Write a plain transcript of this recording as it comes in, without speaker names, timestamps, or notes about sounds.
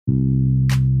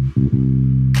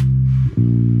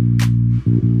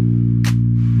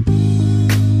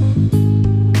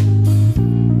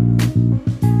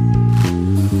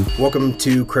Welcome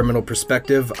to Criminal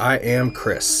Perspective. I am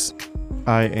Chris.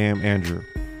 I am Andrew.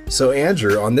 So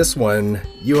Andrew, on this one,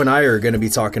 you and I are going to be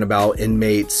talking about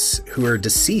inmates who are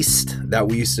deceased that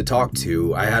we used to talk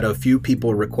to. I had a few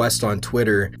people request on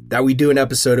Twitter that we do an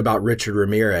episode about Richard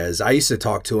Ramirez. I used to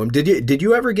talk to him. Did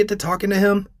you ever get to talking to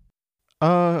him?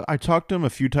 I talked to him a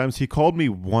few times. He called me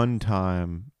one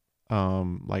time,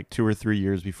 like 2 or 3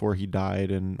 years before he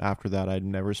died, and after that, I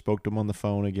never spoke to him on the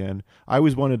phone again. I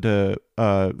always wanted to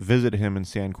visit him in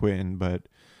San Quentin, but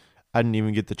I didn't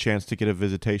even get the chance to get a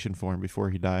visitation for him before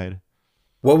he died.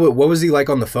 What was he like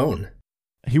on the phone?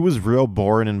 He was real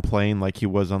boring and plain, like he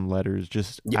was on letters,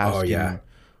 just asking,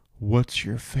 what's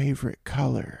your favorite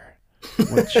color?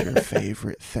 What's your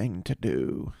favorite thing to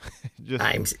do?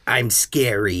 I'm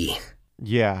scary.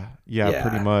 Yeah,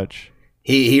 pretty much.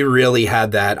 He really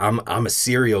had that I'm a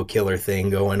serial killer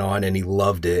thing going on, and he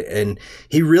loved it. And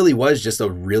he really was just a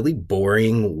really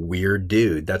boring, weird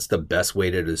dude. That's the best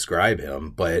way to describe him.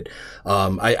 But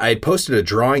I posted a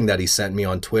drawing that he sent me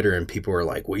on Twitter, and people were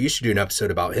like, well, you should do an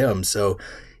episode about him. So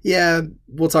yeah,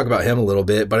 we'll talk about him a little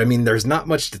bit. But I mean, there's not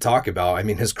much to talk about. I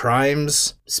mean, his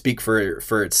crimes speak for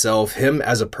itself. Him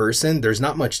as a person, there's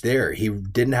not much there. He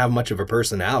didn't have much of a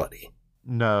personality.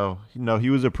 No, he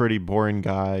was a pretty boring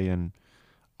guy, and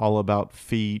all about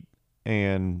feet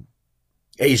and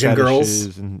Asian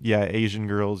girls. And Asian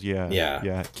girls.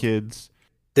 Yeah. Kids.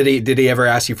 Did he ever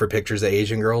ask you for pictures of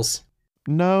Asian girls?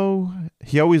 No,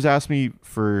 he always asked me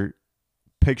for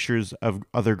pictures of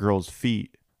other girls'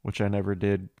 feet, which I never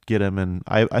did get him. And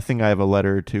I think I have a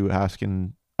letter or two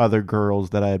asking other girls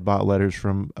that I had bought letters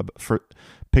from for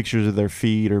pictures of their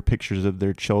feet or pictures of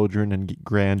their children and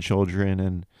grandchildren.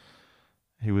 And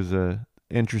he was a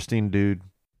interesting dude.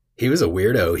 He was a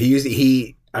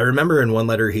weirdo. I remember in one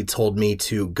letter he told me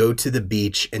to go to the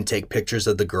beach and take pictures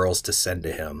of the girls to send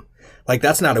to him. Like,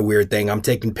 that's not a weird thing. I'm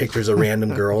taking pictures of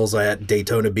random girls at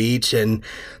Daytona Beach, and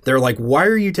they're like, why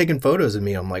are you taking photos of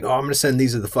me? I'm like, oh, I'm going to send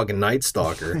these to the fucking Night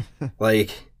Stalker. Like,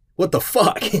 what the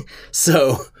fuck?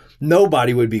 So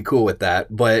nobody would be cool with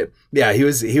that. But yeah, he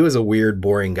was a weird,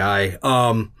 boring guy.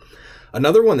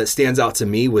 Another one that stands out to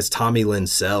me was Tommy Lynn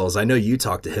Sells. I know you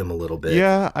talked to him a little bit.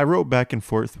 Yeah, I wrote back and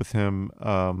forth with him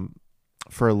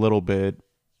for a little bit.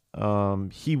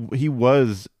 He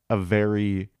was a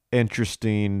very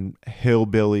interesting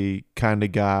hillbilly kind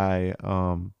of guy.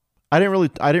 I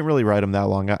didn't really write him that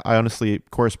long. I honestly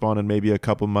corresponded maybe a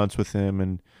couple months with him,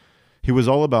 and he was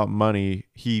all about money.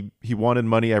 He wanted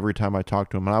money every time I talked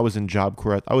to him. And I was in Job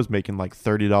Corps. I was making like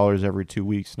 $30 every 2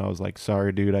 weeks. And I was like,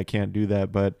 sorry, dude, I can't do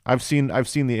that. But I've seen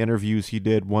the interviews he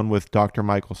did, one with Dr.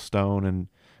 Michael Stone. And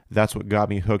that's what got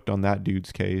me hooked on that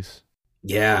dude's case.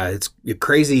 Yeah, it's a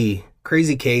crazy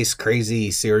case,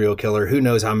 crazy serial killer. Who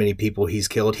knows how many people he's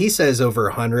killed? He says over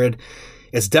 100.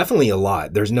 It's definitely a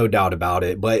lot. There's no doubt about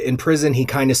it. But in prison, he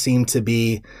kind of seemed to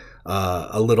be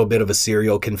a little bit of a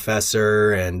serial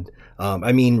confessor. And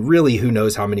I mean, really, who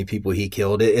knows how many people he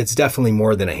killed? It's definitely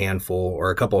more than a handful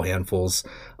or a couple handfuls.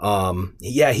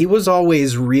 Yeah, he was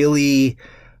always really,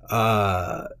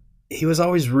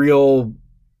 real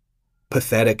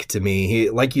pathetic to me.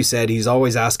 Like you said, he's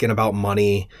always asking about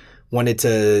money, wanted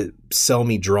to sell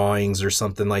me drawings or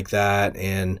something like that.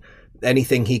 And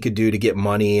anything he could do to get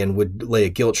money, and would lay a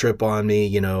guilt trip on me.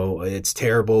 You know, it's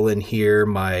terrible in here.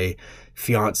 My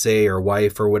fiance or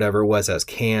wife or whatever it was has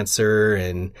cancer,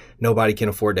 and nobody can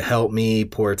afford to help me.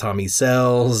 Poor Tommy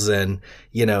Sells. And,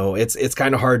 you know, it's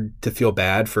kind of hard to feel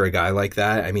bad for a guy like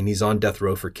that. I mean, he's on death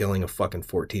row for killing a fucking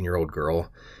 14-year-old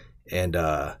girl. And,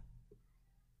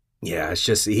 yeah, it's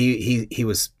just,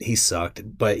 he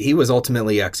sucked, but he was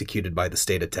ultimately executed by the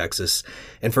state of Texas.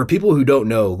 And for people who don't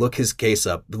know, look his case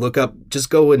up, just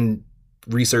go and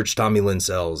research Tommy Lynn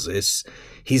Sells.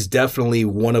 He's definitely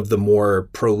one of the more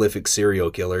prolific serial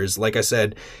killers. Like I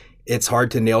said, it's hard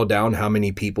to nail down how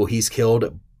many people he's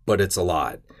killed, but it's a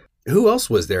lot. Who else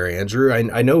was there, Andrew?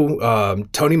 I know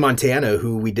Tony Montana,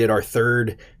 who we did our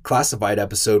third classified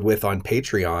episode with on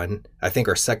Patreon. I think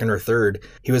our second or third.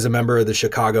 He was a member of the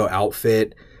Chicago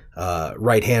outfit,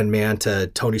 right-hand man to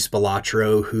Tony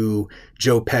Spilotro, who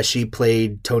Joe Pesci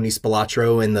played Tony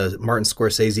Spilotro in the Martin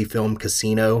Scorsese film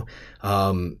Casino.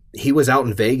 He was out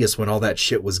in Vegas when all that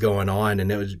shit was going on,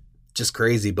 and it was just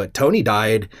crazy. But Tony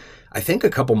died, I think, a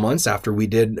couple months after we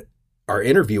did our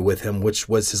interview with him, which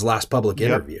was his last public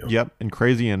interview. Yep. And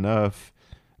crazy enough,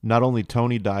 not only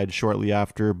Tony died shortly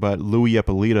after, but Louis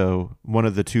Ippolito, one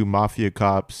of the two mafia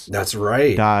cops. That's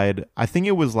right. Died. I think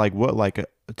it was like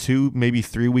 2, maybe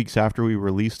 3 weeks after we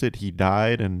released it, he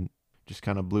died, and just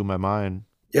kind of blew my mind.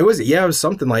 It was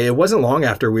something like, it wasn't long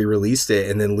after we released it,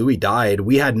 and then Louis died.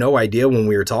 We had no idea when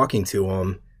we were talking to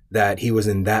him that he was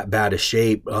in that bad a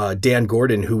shape. Dan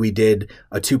Gordon, who we did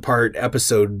a 2-part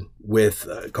episode with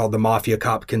called The Mafia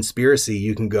Cop Conspiracy,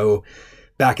 you can go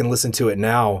back and listen to it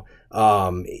now.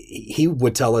 He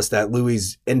would tell us that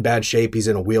Louis in bad shape. He's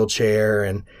in a wheelchair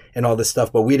and all this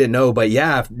stuff, but we didn't know. But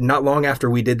yeah, not long after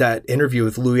we did that interview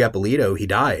with Louis Ippolito, he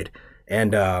died.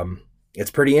 And it's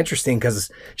pretty interesting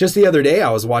because just the other day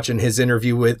I was watching his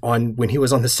interview when he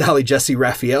was on the Sally Jesse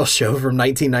Raphael show from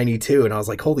 1992, and I was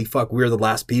like, holy fuck, we're the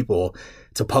last people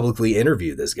to publicly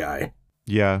interview this guy.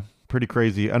 Yeah, pretty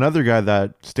crazy. Another guy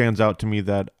that stands out to me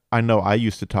that I know I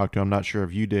used to talk to, I'm not sure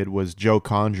if you did, was Joe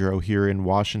Condro here in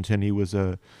Washington. He was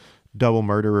a double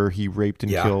murderer. He raped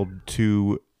and killed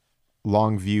 2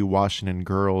 Longview, Washington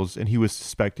girls, and he was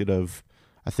suspected of,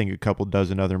 I think, a couple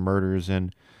dozen other murders.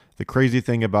 And the crazy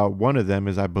thing about one of them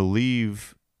is I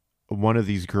believe one of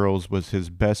these girls was his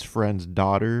best friend's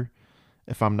daughter,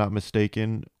 if I'm not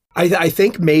mistaken. I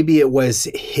think maybe it was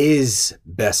his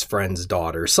best friend's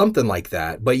daughter, something like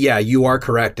that. But yeah, you are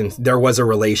correct. And there was a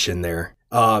relation there.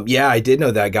 Yeah, I did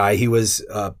know that guy. He was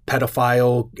a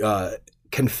pedophile,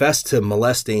 confessed to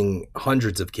molesting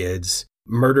hundreds of kids,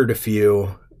 murdered a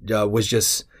few, was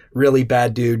just really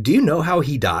bad dude. Do you know how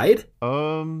he died?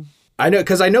 I know,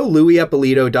 because I know Louis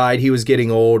Ippolito died. He was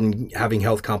getting old and having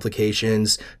health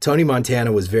complications. Tony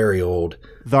Montana was very old.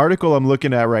 The article I'm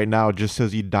looking at right now just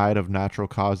says he died of natural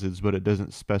causes, but it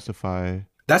doesn't specify.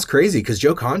 That's crazy because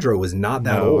Joe Condro was not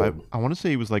that old. I want to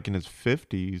say he was like in his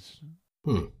 50s.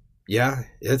 Yeah,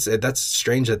 that's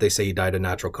strange that they say he died of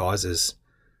natural causes.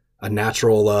 A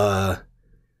natural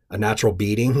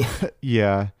beating.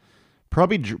 Yeah,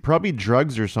 probably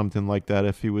drugs or something like that.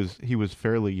 If he was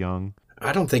fairly young.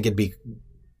 I don't think it'd be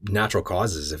natural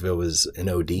causes if it was an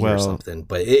OD or something,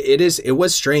 but it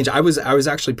was strange. I was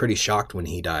actually pretty shocked when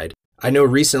he died. I know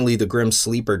recently the Grim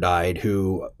Sleeper died,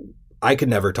 who I could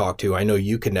never talk to. I know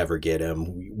you could never get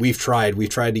him. We've tried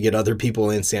to get other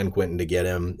people in San Quentin to get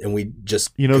him, and we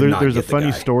just there's a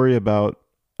funny story about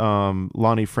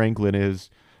Lonnie Franklin.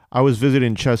 Is I was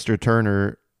visiting Chester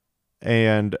Turner,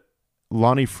 and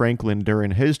Lonnie Franklin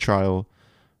during his trial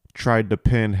tried to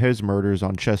pin his murders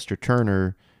on Chester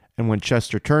Turner, and when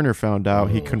Chester Turner found out,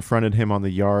 he confronted him on the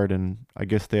yard, and I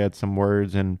guess they had some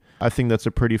words, and I think that's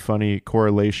a pretty funny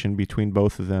correlation between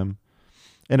both of them.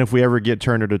 And if we ever get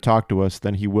Turner to talk to us,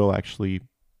 then he will actually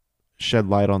shed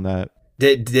light on that.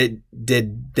 Did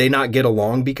they not get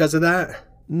along because of that?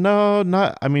 No,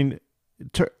 not. I mean,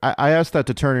 I asked that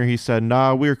to Turner. He said,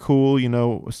 "Nah, we're cool."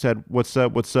 Said, "What's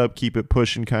up? Keep it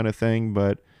pushing," kind of thing.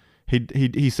 But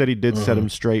he said he did set him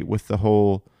straight with the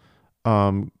whole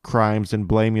crimes and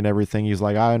blaming everything. He's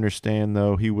like, "I understand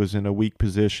though. He was in a weak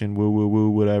position. Woo woo woo,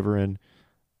 whatever." And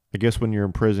I guess when you're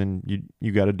in prison,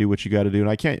 you got to do what you got to do.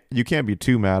 And you can't be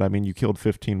too mad. I mean, you killed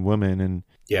 15 women and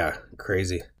yeah,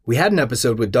 crazy. We had an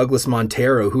episode with Douglas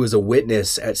Montero, who was a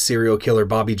witness at serial killer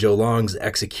Bobby Joe Long's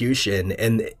execution.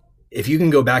 And if you can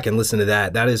go back and listen to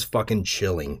that, that is fucking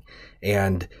chilling.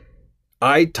 And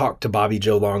I talked to Bobby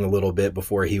Joe Long a little bit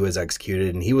before he was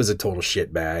executed, and he was a total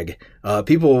shitbag.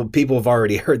 People have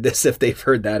already heard this if they've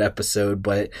heard that episode.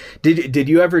 But did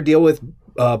you ever deal with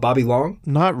Bobby Long?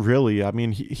 Not really. I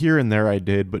mean, here and there I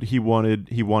did, but he wanted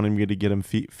me to get him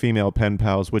female pen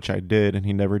pals, which I did, and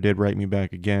he never did write me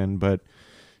back again. But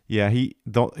yeah,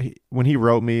 when he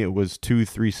wrote me, it was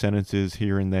 2-3 sentences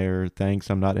here and there. Thanks,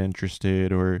 I'm not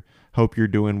interested, or hope you're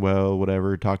doing well,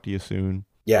 whatever. Talk to you soon.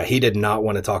 Yeah, he did not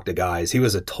want to talk to guys. He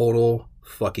was a total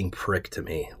fucking prick to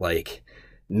me. Like,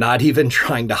 not even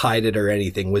trying to hide it or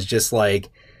anything. Was just like,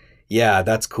 yeah,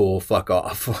 that's cool. Fuck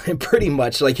off. Pretty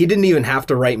much. Like, he didn't even have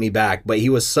to write me back, but he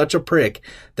was such a prick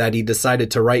that he decided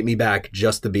to write me back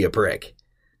just to be a prick.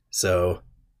 So,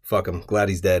 fuck him. Glad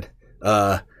he's dead.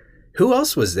 Who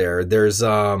else was there? There's,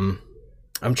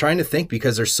 I'm trying to think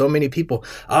because there's so many people.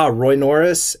 Roy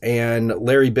Norris and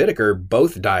Larry Bittaker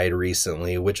both died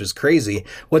recently, which is crazy.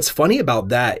 What's funny about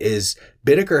that is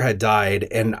Bittaker had died,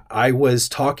 and I was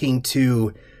talking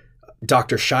to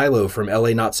Dr. Shiloh from LA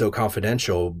Not So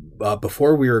Confidential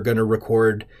before we were going to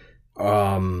record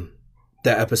the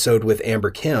episode with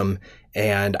Amber Kim.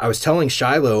 And I was telling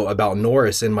Shiloh about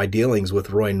Norris and my dealings with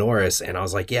Roy Norris. And I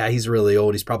was like, yeah, he's really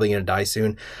old. He's probably going to die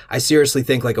soon. I seriously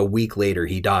think like a week later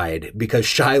he died because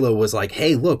Shiloh was like,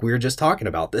 hey, look, we were just talking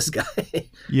about this guy.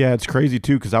 Yeah, it's crazy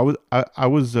too. Cause I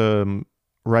was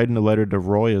writing a letter to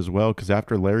Roy as well. Cause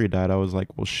after Larry died, I was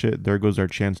like, well, shit, there goes our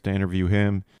chance to interview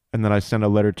him. And then I sent a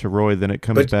letter to Roy. Then it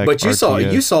comes back. But you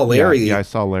saw Larry. Yeah, I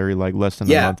saw Larry like less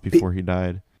than a month before he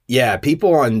died. Yeah,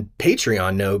 people on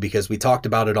Patreon know because we talked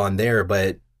about it on there,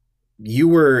 but you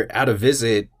were at a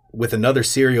visit with another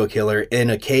serial killer in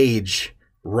a cage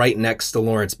right next to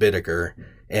Lawrence Bittaker.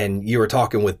 And you were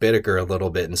talking with Bittaker a little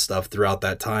bit and stuff throughout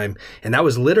that time. And that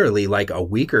was literally like a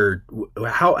week or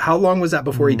how long was that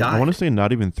before he died? I want to say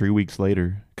not even 3 weeks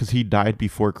later, because he died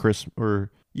before Christmas.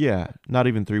 Or yeah, not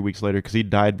even 3 weeks later, because he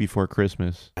died before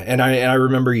Christmas. And I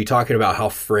remember you talking about how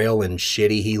frail and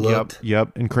shitty he looked.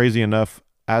 Yep. And crazy enough,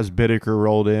 as Bittaker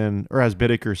rolled in, or as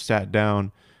Bittaker sat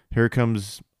down, here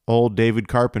comes old David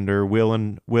Carpenter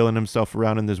wheeling himself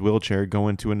around in this wheelchair,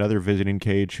 going to another visiting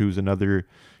cage, who's another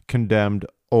condemned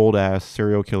old ass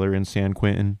serial killer in San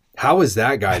Quentin. How is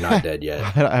that guy not dead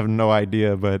yet? I have no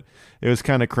idea, but it was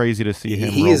kind of crazy to see him.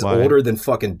 He is older than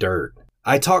fucking dirt.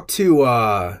 I talked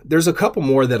to, there's a couple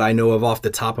more that I know of off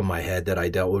the top of my head that I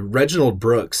dealt with. Reginald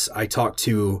Brooks, I talked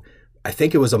to, I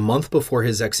think it was a month before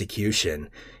his execution.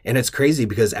 And it's crazy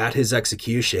because at his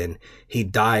execution, he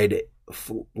died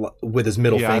with his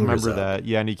middle fingers I remember up. that.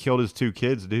 Yeah, and he killed his 2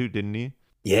 kids, dude, didn't he?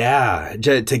 Yeah,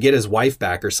 to get his wife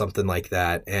back or something like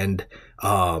that. And,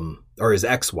 or his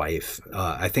ex-wife.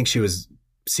 I think she was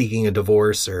seeking a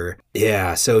divorce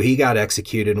so he got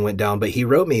executed and went down, but he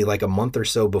wrote me like a month or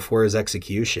so before his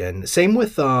execution. Same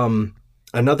with,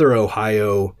 another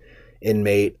Ohio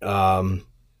inmate,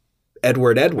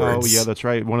 Edward Edwards. Oh yeah, that's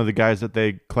right. One of the guys that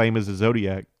they claim is a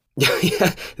Zodiac. One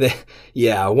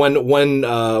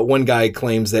guy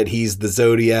claims that he's the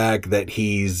Zodiac, that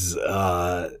he's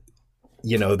the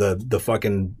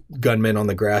fucking gunman on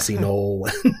the grassy knoll.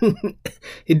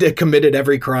 He committed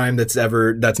every crime that's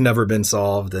never been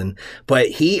solved. But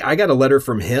I got a letter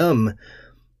from him.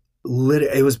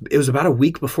 It was about a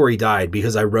week before he died,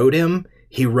 because I wrote him.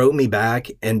 He wrote me back,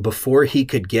 and before he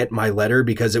could get my letter,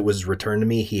 because it was returned to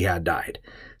me, he had died.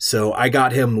 So I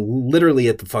got him literally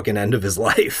at the fucking end of his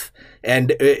life.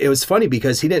 And it was funny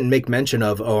because he didn't make mention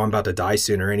of, oh, I'm about to die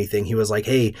soon or anything. He was like,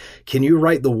 hey, can you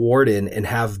write the warden and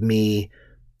have me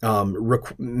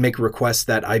make requests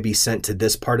that I be sent to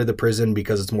this part of the prison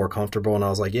because it's more comfortable? And I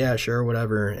was like, yeah, sure,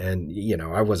 whatever. And,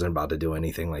 I wasn't about to do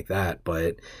anything like that.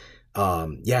 But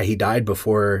he died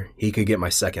before he could get my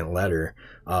second letter.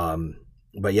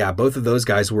 But yeah, both of those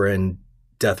guys were in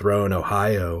death row in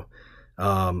Ohio.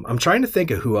 I'm trying to think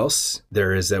of who else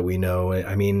there is that we know.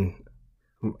 I mean,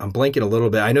 I'm blanking a little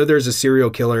bit. I know there's a serial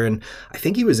killer, and I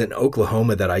think he was in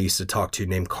Oklahoma that I used to talk to,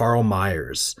 named Carl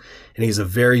Myers. And he's a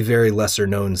very, very lesser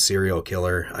known serial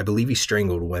killer. I believe he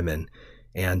strangled women.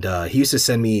 And he used to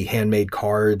send me handmade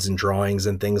cards and drawings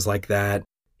and things like that.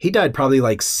 He died probably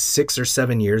like 6 or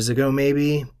 7 years ago,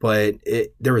 maybe, but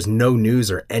there was no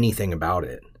news or anything about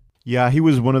it. Yeah, he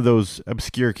was one of those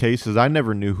obscure cases. I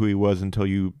never knew who he was until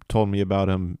you told me about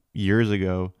him years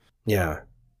ago. Yeah.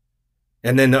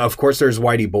 And then, of course, there's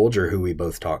Whitey Bulger, who we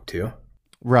both talked to.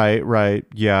 Right.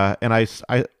 Yeah, and I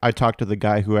talked to the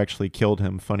guy who actually killed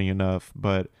him, funny enough.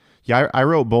 But yeah, I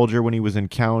wrote Bulger when he was in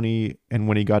county and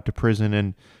when he got to prison,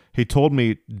 and he told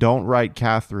me, don't write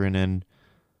Catherine, and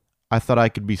I thought I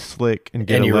could be slick and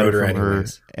get a letter from her.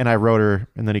 And I wrote her,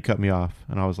 and then he cut me off.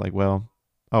 And I was like, well,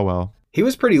 oh well. He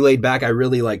was pretty laid back. I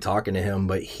really liked talking to him,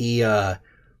 but he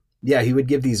would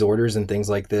give these orders and things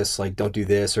like this, like don't do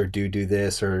this or do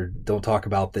this or don't talk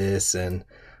about this. And,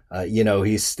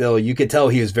 he's still, you could tell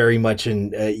he was very much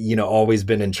always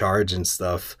been in charge and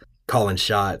stuff, calling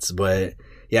shots. But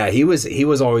yeah, he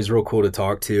was always real cool to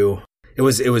talk to. It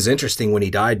was interesting when he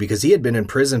died because he had been in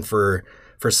prison for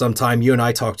some time. You and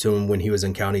I talked to him when he was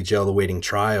in county jail awaiting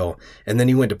trial. And then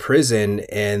he went to prison,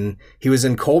 and he was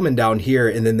in Coleman down here.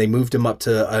 And then they moved him up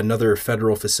to another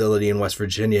federal facility in West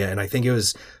Virginia. And I think it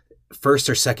was first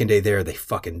or second day there, they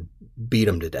fucking beat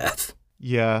him to death.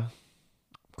 Yeah.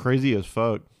 Crazy as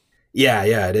fuck. Yeah,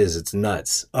 it is. It's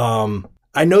nuts.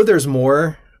 I know there's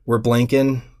more. We're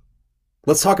blanking.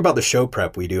 Let's talk about the show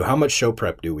prep we do. How much show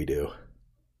prep do we do?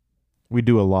 We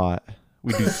do a lot.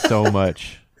 We do so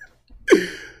much.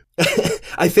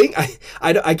 I think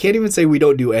I can't even say we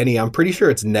don't do any. I'm pretty sure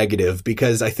it's negative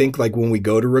because I think like when we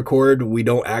go to record, we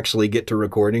don't actually get to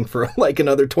recording for like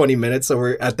another 20 minutes. So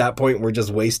we're at that point, we're just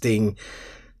wasting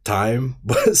time.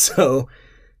 But so,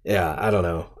 yeah, I don't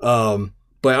know.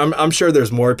 But I'm sure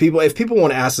there's more people. If people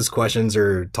want to ask us questions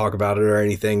or talk about it or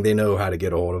anything, they know how to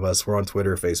get a hold of us. We're on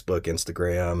Twitter, Facebook,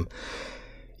 Instagram.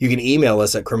 You can email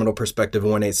us at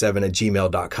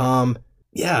criminalperspective187@gmail.com.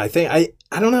 Yeah, I think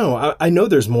I don't know. I know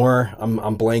there's more.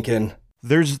 I'm blanking.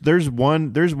 There's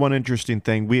one interesting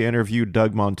thing. We interviewed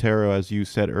Doug Montero, as you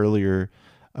said earlier,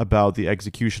 about the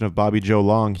execution of Bobby Joe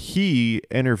Long. He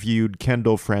interviewed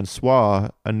Kendall Francois,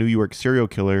 a New York serial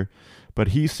killer, but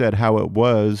he said how it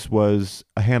was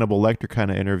a Hannibal Lecter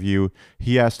kind of interview.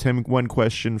 He asked him one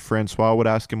question, Francois would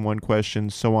ask him one question,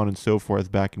 so on and so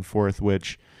forth, back and forth,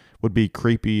 which would be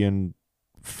creepy and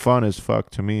fun as fuck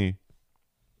to me.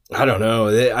 I don't know.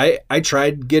 I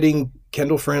tried getting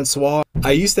Kendall Francois.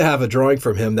 I used to have a drawing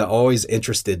from him that always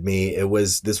interested me. It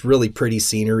was this really pretty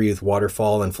scenery with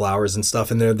waterfall and flowers and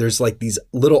stuff. And there's like these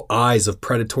little eyes of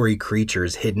predatory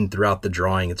creatures hidden throughout the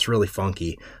drawing. It's really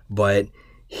funky. But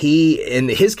in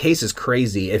his case is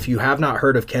crazy. If you have not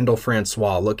heard of Kendall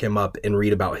Francois, look him up and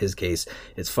read about his case.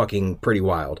 It's fucking pretty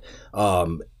wild.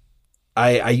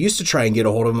 I used to try and get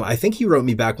a hold of him. I think he wrote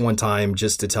me back one time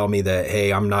just to tell me that,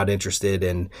 hey, I'm not interested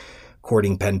in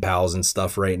courting pen pals and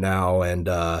stuff right now. And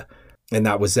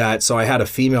that was that. So I had a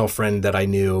female friend that I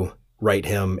knew write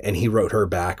him, and he wrote her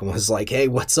back and was like, hey,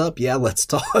 what's up? Yeah, let's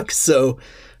talk. So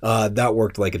that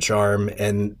worked like a charm.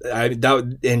 And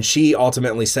she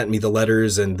ultimately sent me the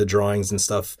letters and the drawings and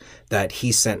stuff that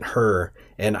he sent her.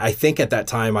 And I think at that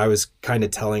time I was kind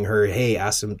of telling her, hey,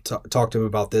 ask him, talk to him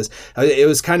about this. It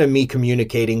was kind of me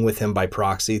communicating with him by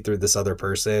proxy through this other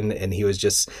person. And he was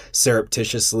just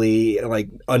surreptitiously, like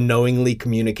unknowingly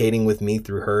communicating with me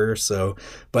through her. So,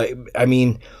 but I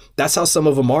mean, that's how some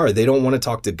of them are. They don't want to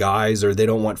talk to guys, or they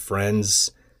don't want friends.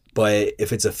 But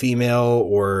if it's a female,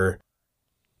 or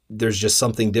there's just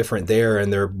something different there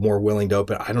and they're more willing to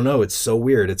open, I don't know. It's so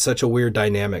weird. It's such a weird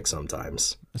dynamic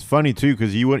sometimes. It's funny too,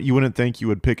 because you wouldn't think you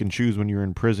would pick and choose when you were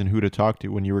in prison who to talk to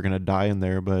when you were going to die in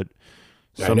there, but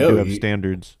some do have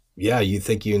standards. Yeah, you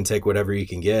think you can take whatever you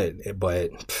can get, but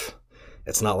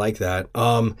it's not like that.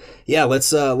 Yeah,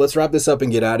 let's wrap this up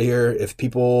and get out of here. If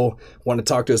people want to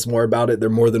talk to us more about it, they're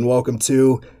more than welcome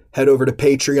to. Head over to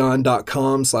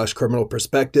patreon.com/criminal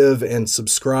perspective and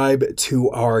subscribe to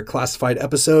our classified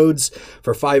episodes.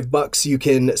 For $5, you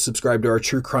can subscribe to our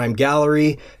True Crime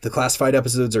Gallery. The classified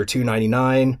episodes are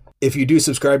 $2.99. If you do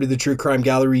subscribe to the True Crime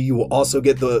Gallery, you will also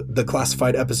get the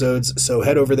classified episodes. So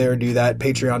head over there and do that.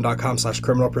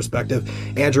 Patreon.com/criminal perspective.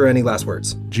 Andrew, any last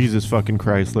words? Jesus fucking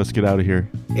Christ, let's get out of here.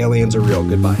 Aliens are real.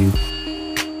 Goodbye.